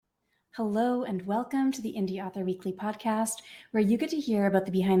Hello and welcome to the Indie Author Weekly podcast, where you get to hear about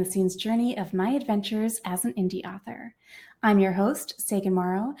the behind-the-scenes journey of my adventures as an indie author. I'm your host, Sagan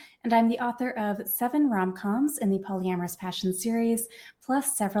Morrow, and I'm the author of 7 rom-coms in the Polyamorous Passion series,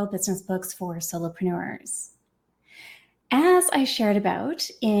 plus several business books for solopreneurs. As I shared about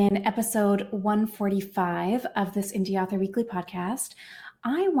in episode 145 of this Indie Author Weekly podcast,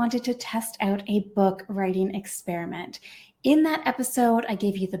 I wanted to test out a book writing experiment. In that episode, I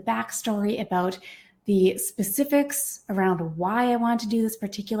gave you the backstory about the specifics around why I wanted to do this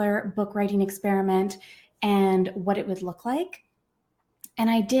particular book writing experiment and what it would look like. And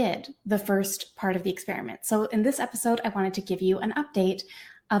I did the first part of the experiment. So in this episode, I wanted to give you an update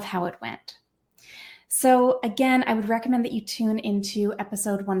of how it went. So again, I would recommend that you tune into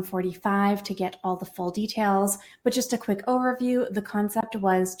episode 145 to get all the full details. But just a quick overview, the concept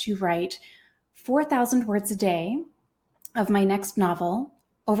was to write 4,000 words a day of my next novel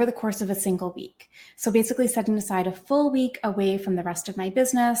over the course of a single week. So basically setting aside a full week away from the rest of my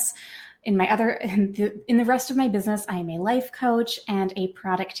business. In the rest of my business, I am a life coach and a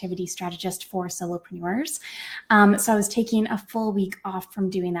productivity strategist for solopreneurs. So I was taking a full week off from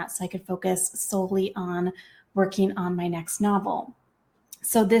doing that so I could focus solely on working on my next novel.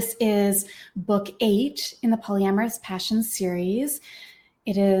 So this is book 8 in the Polyamorous Passion series.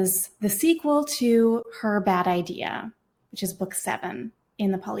 It is the sequel to Her Bad Idea, which is book 7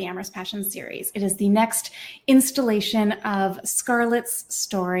 in the Polyamorous Passion series. It is the next installation of Scarlett's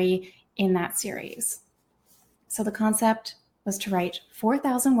story in that series. So the concept was to write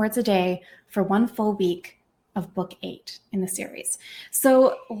 4,000 words a day for one full week of book 8 in the series.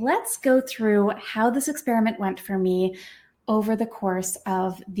 So let's go through how this experiment went for me over the course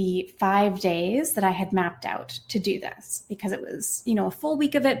of the 5 days that I had mapped out to do this, because it was, a full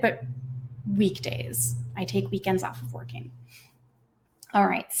week of it, but weekdays. I take weekends off of working. All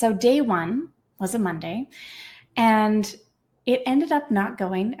right, so day 1 was a Monday, and it ended up not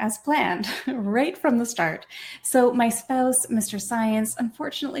going as planned right from the start. So my spouse, Mr. Science,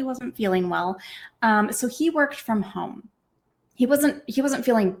 unfortunately wasn't feeling well. So he worked from home. He wasn't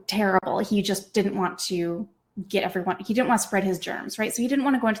feeling terrible. He just didn't want to he didn't want to spread his germs, right? So he didn't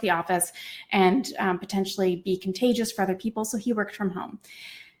want to go into the office and potentially be contagious for other people. So he worked from home.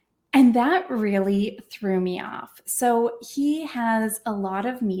 And that really threw me off. So he has a lot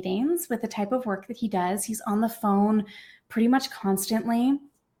of meetings with the type of work that he does. He's on the phone pretty much constantly.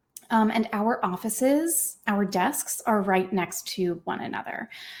 And our offices, our desks are right next to one another.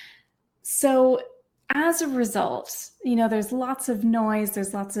 So as a result, there's lots of noise.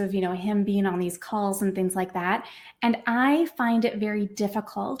 There's lots of, him being on these calls and things like that. And I find it very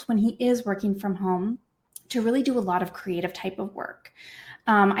difficult when he is working from home to really do a lot of creative type of work.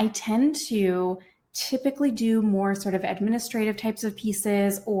 I tend to typically do more sort of administrative types of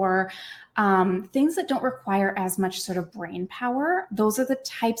pieces or things that don't require as much sort of brain power. Those are the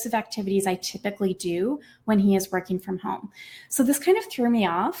types of activities I typically do when he is working from home. So this kind of threw me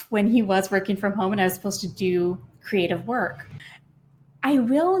off when he was working from home and I was supposed to do creative work. I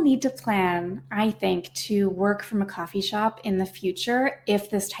will need to plan, I think, to work from a coffee shop in the future if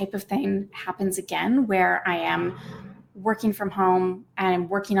this type of thing happens again, where I am working from home and I'm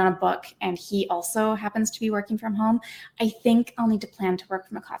working on a book and he also happens to be working from home. I think I'll need to plan to work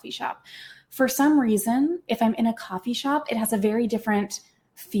from a coffee shop. For some reason, if I'm in a coffee shop, it has a very different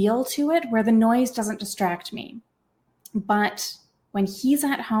feel to it where the noise doesn't distract me. But when he's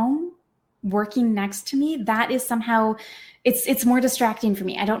at home working next to me, that is somehow, it's more distracting for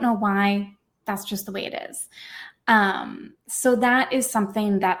me. I don't know why. That's just the way it is. So that is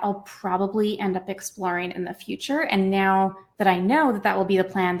something that I'll probably end up exploring in the future. And now that I know that will be the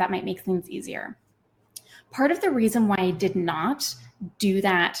plan, that might make things easier. Part of the reason why I did not do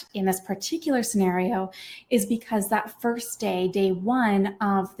that in this particular scenario is because that first day 1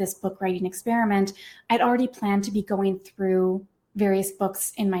 of this book writing experiment, I'd already planned to be going through various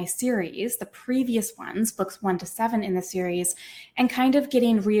books in my series, the previous ones, books 1 to 7 in the series, and kind of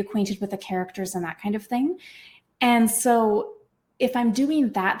getting reacquainted with the characters and that kind of thing. And so if I'm doing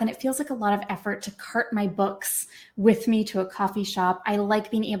that, then it feels like a lot of effort to cart my books with me to a coffee shop. I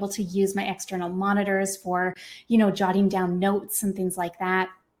like being able to use my external monitors for, jotting down notes and things like that.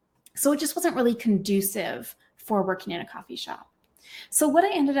 So it just wasn't really conducive for working in a coffee shop. So what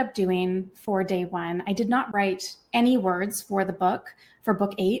I ended up doing for day 1, I did not write any words for the book, for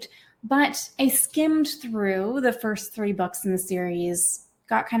book 8, but I skimmed through the first 3 books in the series,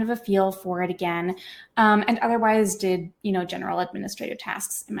 got kind of a feel for it again, and otherwise did, general administrative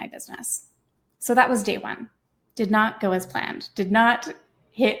tasks in my business. So that was day 1. Did not go as planned, did not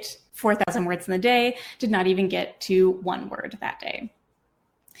hit 4,000 words in the day, did not even get to 1 word that day.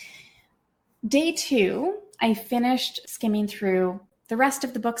 Day 2, I finished skimming through the rest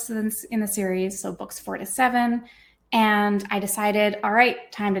of the books in the series, so books 4 to 7, and I decided, all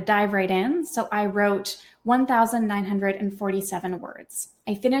right, time to dive right in. So I wrote 1,947 words.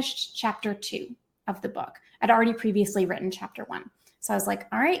 I finished chapter 2 of the book. I'd already previously written chapter 1. So I was like,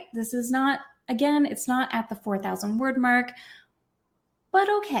 all right, this is not, again, it's not at the 4,000 word mark, but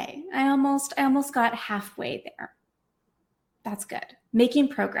okay, I almost got halfway there. That's good. Making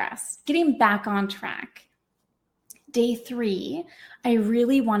progress, getting back on track. Day 3, I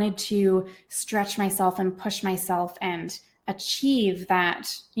really wanted to stretch myself and push myself and achieve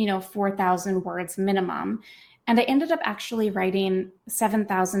that, 4,000 words minimum. And I ended up actually writing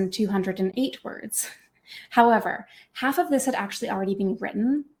 7,208 words. However, half of this had actually already been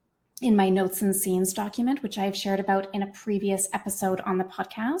written in my notes and scenes document, which I've shared about in a previous episode on the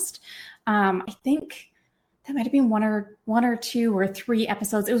podcast. I think that might have been one or two or three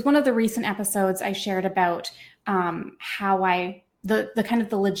episodes. It was one of the recent episodes I shared about how the kind of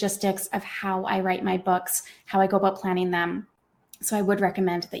the logistics of how I write my books, how I go about planning them. So I would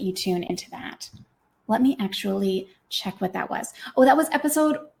recommend that you tune into that. Let me actually check what that was. Oh, that was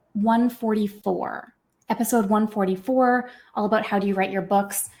episode 144. Episode 144, all about how do you write your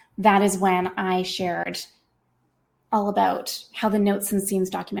books. That is when I shared all about how the notes and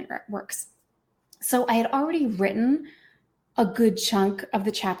scenes document works. So I had already written a good chunk of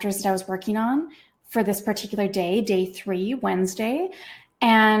the chapters that I was working on for this particular day, day 3, Wednesday.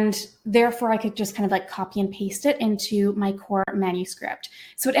 And therefore I could just kind of like copy and paste it into my core manuscript.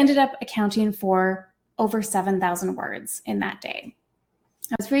 So it ended up accounting for over 7,000 words in that day.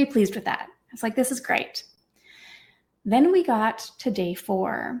 I was very pleased with that. I was like, this is great. Then we got to day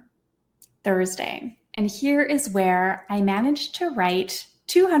 4, Thursday. And here is where I managed to write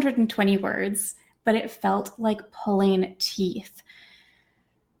 220 words, but it felt like pulling teeth.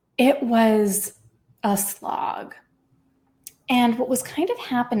 It was a slog. And what was kind of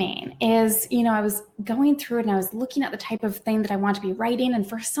happening is, I was going through it and I was looking at the type of thing that I want to be writing. And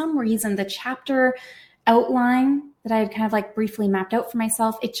for some reason, the chapter outline that I had kind of like briefly mapped out for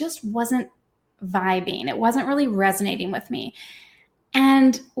myself, it just wasn't vibing. It wasn't really resonating with me.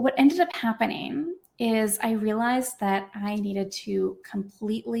 And what ended up happening is I realized that I needed to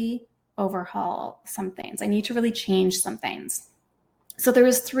completely overhaul some things. I need to really change some things. So there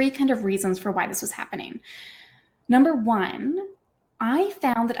was 3 kind of reasons for why this was happening. Number 1, I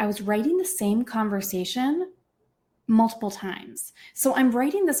found that I was writing the same conversation multiple times. So I'm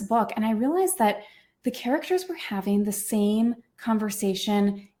writing this book and I realized that the characters were having the same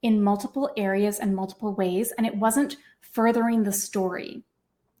conversation in multiple areas and multiple ways, and it wasn't furthering the story.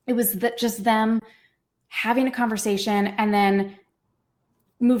 It was just them having a conversation and then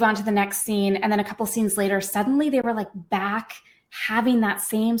move on to the next scene. And then a couple scenes later, suddenly they were like back having that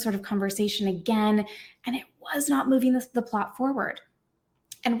same sort of conversation again. And it was not moving the plot forward.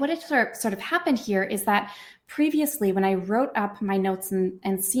 And what had sort of happened here is that previously, when I wrote up my notes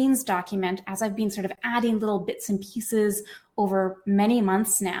and scenes document, as I've been sort of adding little bits and pieces over many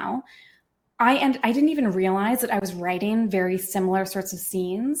months now, I didn't even realize that I was writing very similar sorts of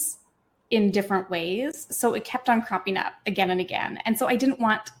scenes in different ways. So it kept on cropping up again and again. And so I didn't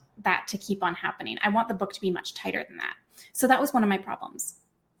want that to keep on happening. I want the book to be much tighter than that. So that was one of my problems.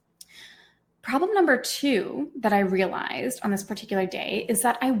 Problem number 2 that I realized on this particular day is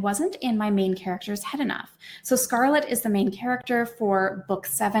that I wasn't in my main character's head enough. So Scarlett is the main character for book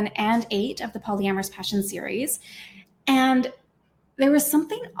 7 and 8 of the Polyamorous Passion series. And there was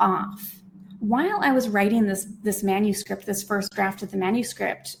something off. While I was writing this manuscript, this first draft of the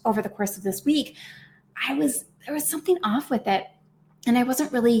manuscript over the course of this week, there was something off with it. And I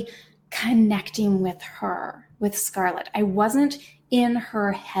wasn't really connecting with her, with Scarlett. I wasn't in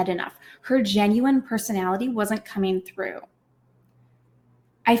her head enough. Her genuine personality wasn't coming through.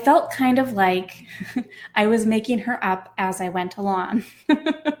 I felt kind of like I was making her up as I went along.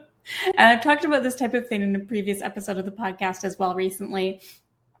 And I've talked about this type of thing in a previous episode of the podcast as well recently.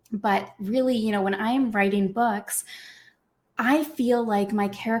 But really, when I'm writing books, I feel like my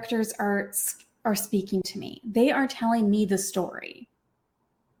characters are speaking to me. They are telling me the story.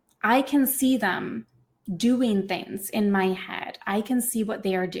 I can see them doing things in my head. I can see what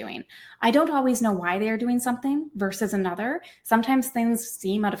they are doing. I don't always know why they are doing something versus another. Sometimes things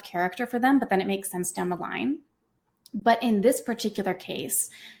seem out of character for them, but then it makes sense down the line. But in this particular case,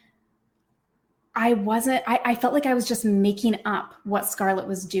 I felt like I was just making up what Scarlett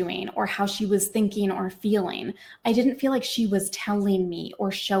was doing or how she was thinking or feeling. I didn't feel like she was telling me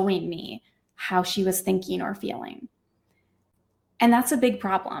or showing me how she was thinking or feeling. And that's a big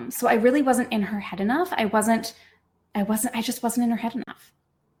problem. So I really wasn't in her head enough. I just wasn't in her head enough.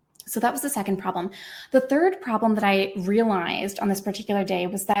 So that was the second problem. The third problem that I realized on this particular day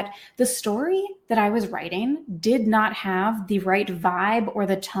was that the story that I was writing did not have the right vibe or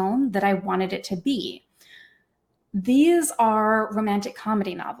the tone that I wanted it to be. These are romantic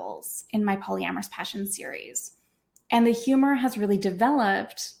comedy novels in my Polyamorous Passion series, and the humor has really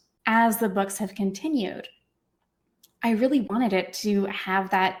developed as the books have continued. I really wanted it to have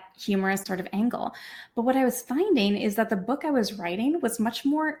that humorous sort of angle. But what I was finding is that the book I was writing was much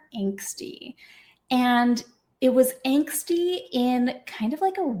more angsty. And it was angsty in kind of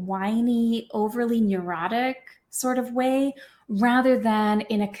like a whiny, overly neurotic sort of way, rather than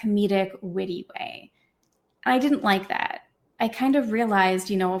in a comedic, witty way. I didn't like that. I kind of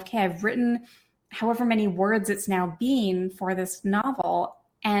realized, okay, I've written however many words it's now been for this novel,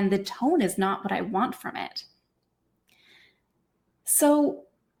 and the tone is not what I want from it. So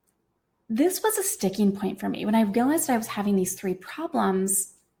this was a sticking point for me. When I realized I was having these three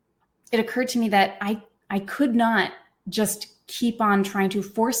problems, it occurred to me that I could not just keep on trying to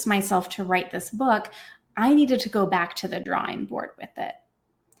force myself to write this book. I needed to go back to the drawing board with it.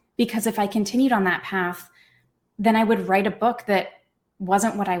 Because if I continued on that path, then I would write a book that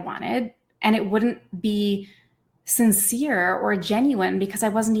wasn't what I wanted, and it wouldn't be sincere or genuine because I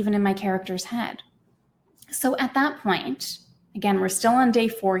wasn't even in my character's head. So at that point, again, we're still on day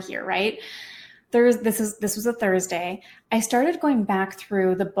 4 here, right? This was a Thursday. I started going back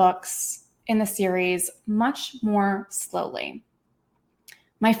through the books in the series much more slowly.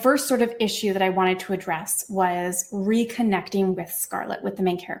 My first sort of issue that I wanted to address was reconnecting with Scarlett, with the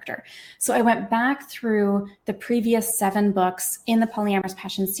main character. So I went back through the previous 7 books in the Polyamorous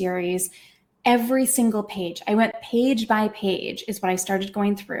Passion series, every single page. I went page by page is what I started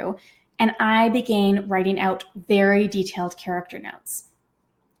going through. And I began writing out very detailed character notes.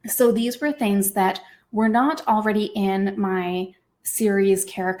 So these were things that were not already in my series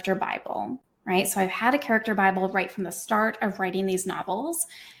character Bible, right? So I've had a character Bible right from the start of writing these novels,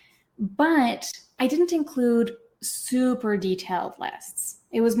 but I didn't include super detailed lists.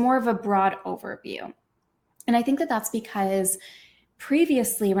 It was more of a broad overview. And I think that that's because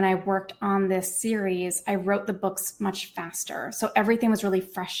previously, when I worked on this series, I wrote the books much faster. So everything was really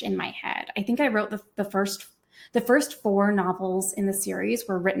fresh in my head. I think I wrote the first 4 novels in the series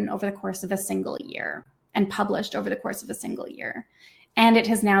were written over the course of a single year and published over the course of a single year. And it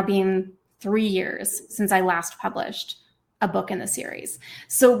has now been 3 years since I last published a book in the series.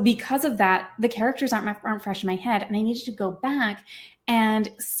 So because of that, the characters aren't fresh in my head. And I needed to go back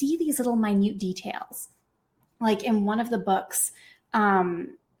and see these little minute details. Like in one of the books,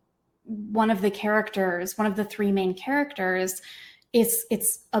 one of the 3 main characters,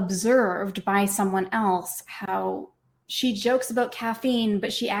 it's observed by someone else how she jokes about caffeine,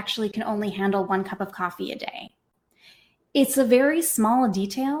 but she actually can only handle 1 cup of coffee a day. It's a very small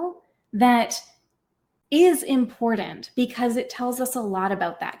detail that is important because it tells us a lot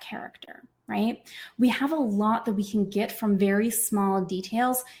about that character, right? We have a lot that we can get from very small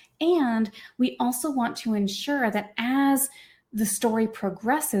details, and we also want to ensure that as the story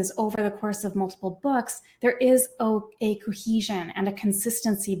progresses over the course of multiple books, there is a cohesion and a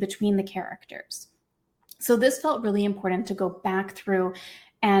consistency between the characters. So this felt really important to go back through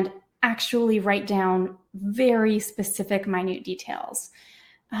and actually write down very specific, minute details.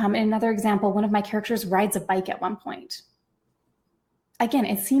 Another example, one of my characters rides a bike at one point. Again,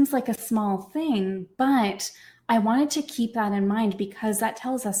 it seems like a small thing, but I wanted to keep that in mind because that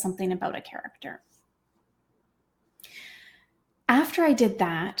tells us something about a character. After I did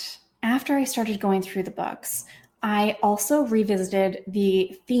that, after I started going through the books, I also revisited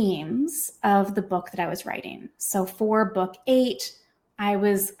the themes of the book that I was writing. So for book 8, I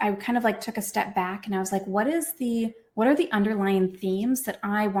kind of like took a step back and I was like, what are the underlying themes that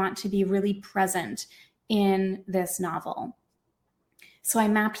I want to be really present in this novel? So I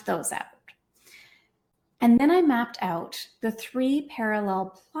mapped those out. And then I mapped out the 3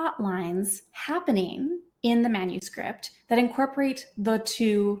 parallel plot lines happening in the manuscript that incorporate the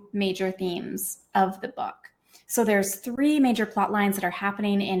 2 major themes of the book. So there's 3 major plot lines that are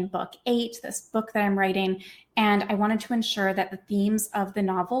happening in book 8, this book that I'm writing, and I wanted to ensure that the themes of the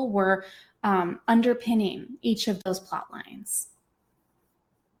novel were underpinning each of those plot lines.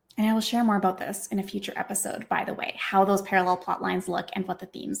 And I will share more about this in a future episode, by the way, how those parallel plot lines look and what the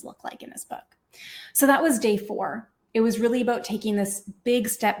themes look like in this book. So that was day 4. It was really about taking this big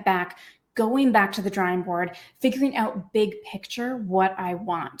step back, going back to the drawing board, figuring out big picture what I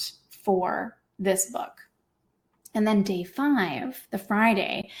want for this book. And then day 5, the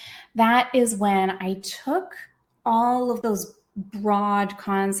Friday, that is when I took all of those broad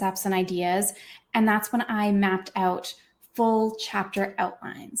concepts and ideas, and that's when I mapped out full chapter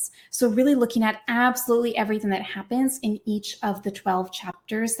outlines. So really looking at absolutely everything that happens in each of the 12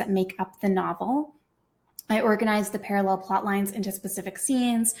 chapters that make up the novel. I organized the parallel plot lines into specific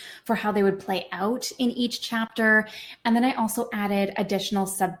scenes for how they would play out in each chapter. And then I also added additional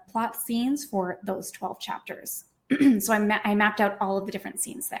subplot scenes for those 12 chapters. So I mapped out all of the different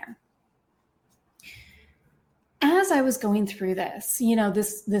scenes there. As I was going through this,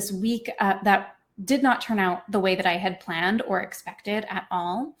 this week that did not turn out the way that I had planned or expected at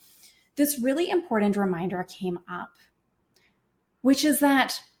all, this really important reminder came up, which is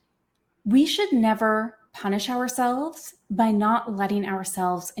that we should never punish ourselves by not letting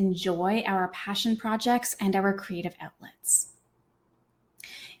ourselves enjoy our passion projects and our creative outlets.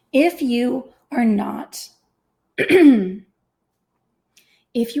 If you are not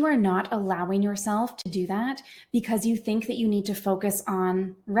allowing yourself to do that because you think that you need to focus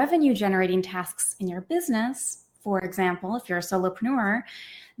on revenue generating tasks in your business, for example, if you're a solopreneur,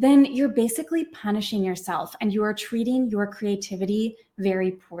 then you're basically punishing yourself and you are treating your creativity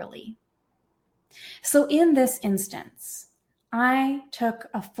very poorly. So in this instance, I took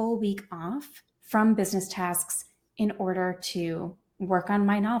a full week off from business tasks in order to work on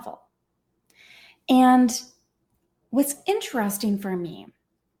my novel. And what's interesting for me,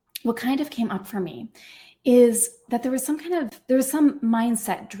 what kind of came up for me, is that there was some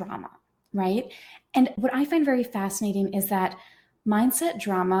mindset drama, right? And what I find very fascinating is that mindset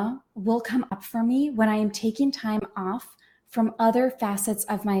drama will come up for me when I am taking time off from other facets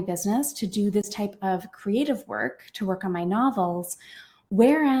of my business to do this type of creative work, to work on my novels,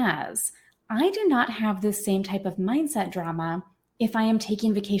 whereas I do not have this same type of mindset drama if I am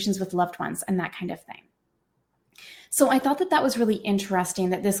taking vacations with loved ones and that kind of thing. So I thought that was really interesting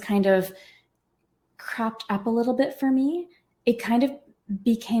that this kind of cropped up a little bit for me. It kind of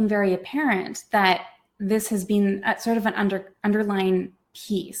became very apparent that this has been sort of an underlying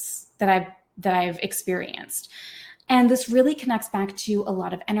piece that I've experienced. And this really connects back to a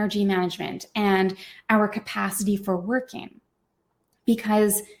lot of energy management and our capacity for working.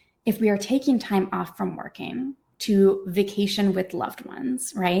 Because if we are taking time off from working to vacation with loved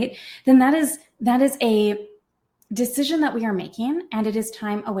ones, right, then that is a decision that we are making, and it is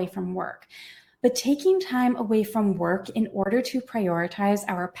time away from work. But taking time away from work in order to prioritize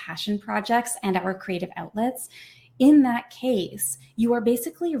our passion projects and our creative outlets, in that case, you are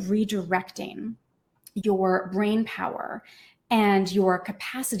basically redirecting your brain power and your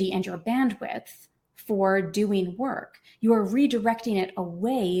capacity and your bandwidth for doing work. You are redirecting it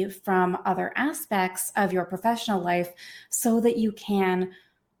away from other aspects of your professional life so that you can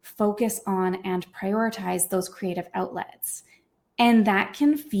focus on and prioritize those creative outlets. And that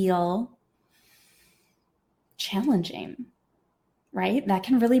can feel challenging, right? That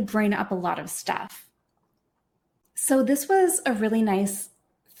can really bring up a lot of stuff. So this was a really nice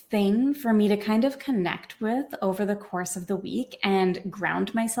thing for me to kind of connect with over the course of the week and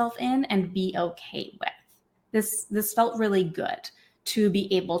ground myself in and be okay with. This felt really good to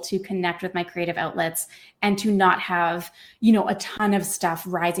be able to connect with my creative outlets and to not have, a ton of stuff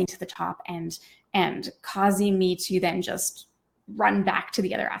rising to the top and causing me to then just run back to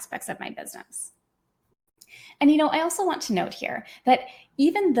the other aspects of my business. And, I also want to note here that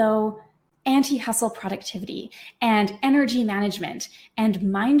even though anti-hustle productivity and energy management and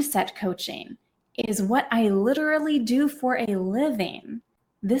mindset coaching is what I literally do for a living,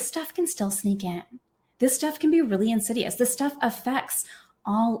 this stuff can still sneak in. This stuff can be really insidious. This stuff affects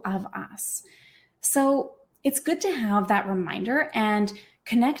all of us. So it's good to have that reminder and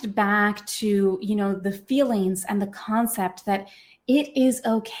connect back to, the feelings and the concept that it is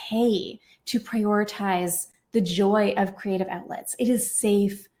okay to prioritize the joy of creative outlets. It is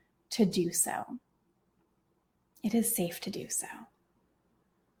safe to do so. It is safe to do so.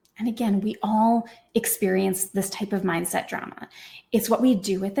 And again, we all experience this type of mindset drama. It's what we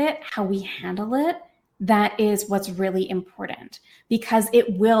do with it, how we handle it, that is what's really important, because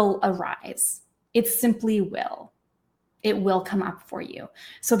it will arise. It simply will. It will come up for you.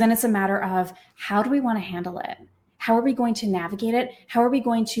 So then it's a matter of, how do we want to handle it? How are we going to navigate it? How are we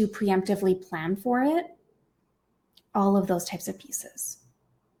going to preemptively plan for it? All of those types of pieces.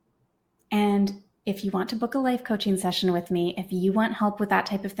 And if you want to book a life coaching session with me, if you want help with that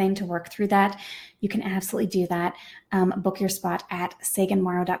type of thing to work through that, you can absolutely do that. Book your spot at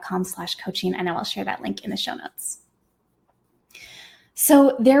saganmorrow.com/coaching, and I will share that link in the show notes.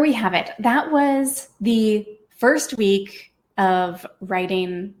 So there we have it. That was the first week of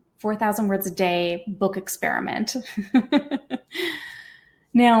writing 4,000 words a day book experiment.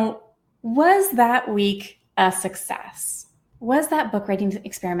 Now, was that week a success? Was that book writing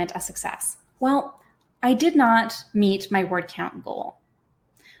experiment a success? Well, I did not meet my word count goal.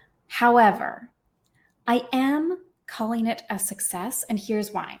 However, I am calling it a success, and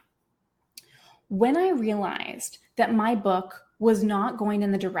here's why. When I realized that my book was not going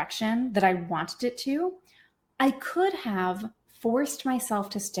in the direction that I wanted it to, I could have forced myself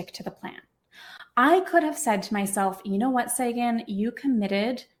to stick to the plan. I could have said to myself, you know what, Sagan, you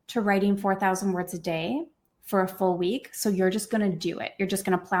committed to writing 4,000 words a day for a full week, so you're just going to do it. You're just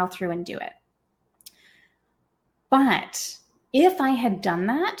going to plow through and do it. But if I had done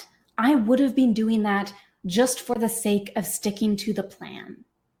that, I would have been doing that just for the sake of sticking to the plan.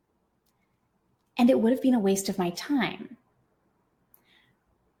 And it would have been a waste of my time,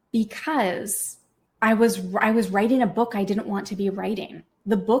 because I was writing a book I didn't want to be writing.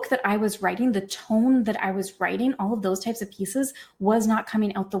 The book that I was writing, the tone that I was writing, all of those types of pieces was not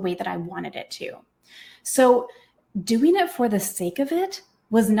coming out the way that I wanted it to. So doing it for the sake of it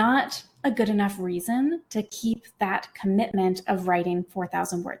was not a good enough reason to keep that commitment of writing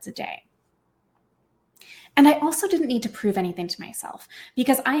 4,000 words a day. And I also didn't need to prove anything to myself,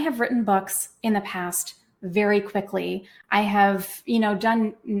 because I have written books in the past very quickly. I have,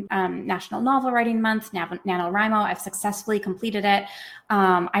 done National Novel Writing Month, NaNoWriMo. I've successfully completed it.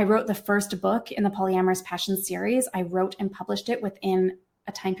 I wrote the first book in the Polyamorous Passion series. I wrote and published it within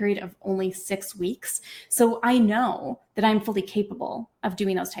a time period of only 6 weeks. So I know that I'm fully capable of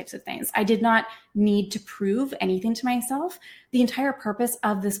doing those types of things. I did not need to prove anything to myself. The entire purpose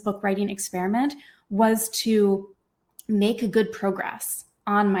of this book writing experiment was to make good progress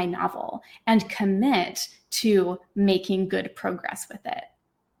on my novel and commit to making good progress with it.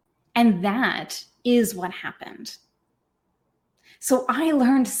 And that is what happened. So I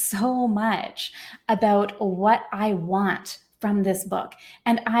learned so much about what I want from this book.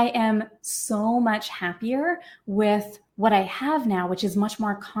 And I am so much happier with what I have now, which is much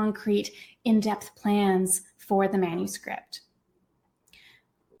more concrete, in-depth plans for the manuscript.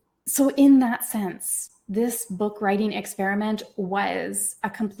 So in that sense, this book writing experiment was a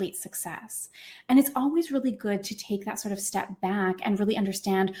complete success. And it's always really good to take that sort of step back and really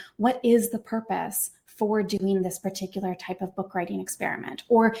understand, what is the purpose for doing this particular type of book writing experiment,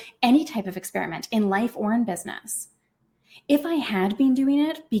 or any type of experiment in life or in business. If I had been doing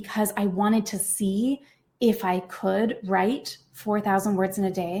it because I wanted to see if I could write 4,000 words in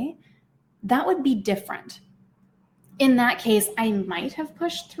a day, that would be different. In that case, I might have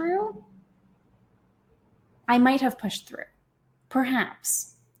pushed through.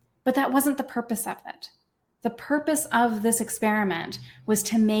 Perhaps, but that wasn't the purpose of it. The purpose of this experiment was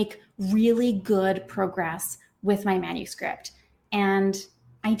to make really good progress with my manuscript, and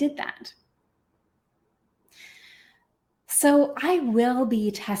I did that. So I will be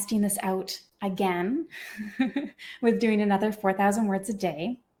testing this out again with doing another 4,000 words a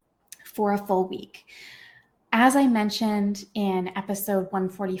day for a full week. As I mentioned in episode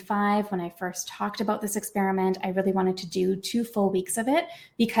 145, when I first talked about this experiment, I really wanted to do 2 full weeks of it,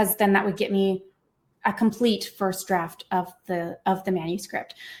 because then that would get me a complete first draft of the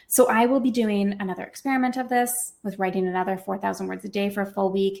manuscript. So I will be doing another experiment of this with writing another 4,000 words a day for a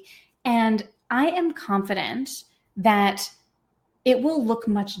full week. And I am confident that it will look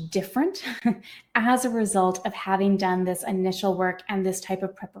much different as a result of having done this initial work and this type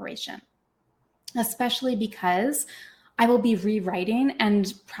of preparation, especially because I will be rewriting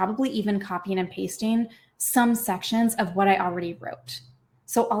and probably even copying and pasting some sections of what I already wrote.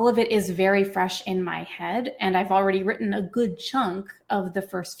 So all of it is very fresh in my head, and I've already written a good chunk of the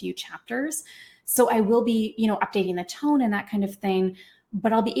first few chapters. So I will be, updating the tone and that kind of thing,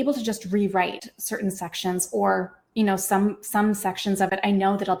 but I'll be able to just rewrite certain sections, or some sections of it I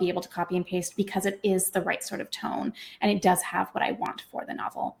know that I'll be able to copy and paste because it is the right sort of tone and it does have what I want for the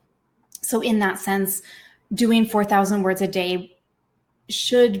novel. So in that sense, doing 4,000 words a day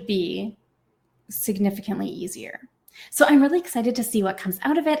should be significantly easier. So I'm really excited to see what comes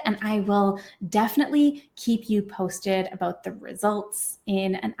out of it, and I will definitely keep you posted about the results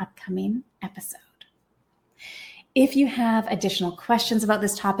in an upcoming episode. If you have additional questions about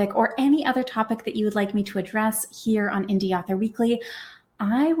this topic or any other topic that you would like me to address here on Indie Author Weekly,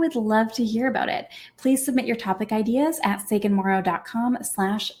 I would love to hear about it. Please submit your topic ideas at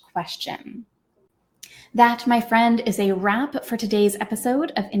saganmorrow.com/question. That, my friend, is a wrap for today's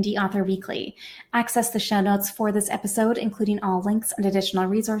episode of Indie Author Weekly. Access the show notes for this episode, including all links and additional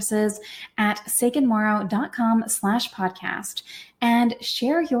resources, at saganmorrow.com/podcast, and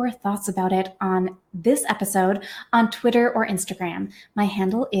share your thoughts about it on this episode on Twitter or Instagram. My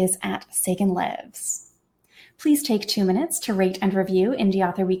handle is @SaganLives. Please take 2 minutes to rate and review Indie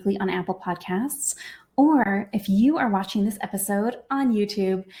Author Weekly on Apple Podcasts, Or if you are watching this episode on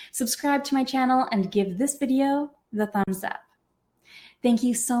YouTube, subscribe to my channel and give this video the thumbs up. Thank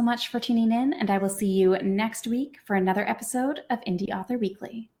you so much for tuning in, and I will see you next week for another episode of Indie Author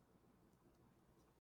Weekly.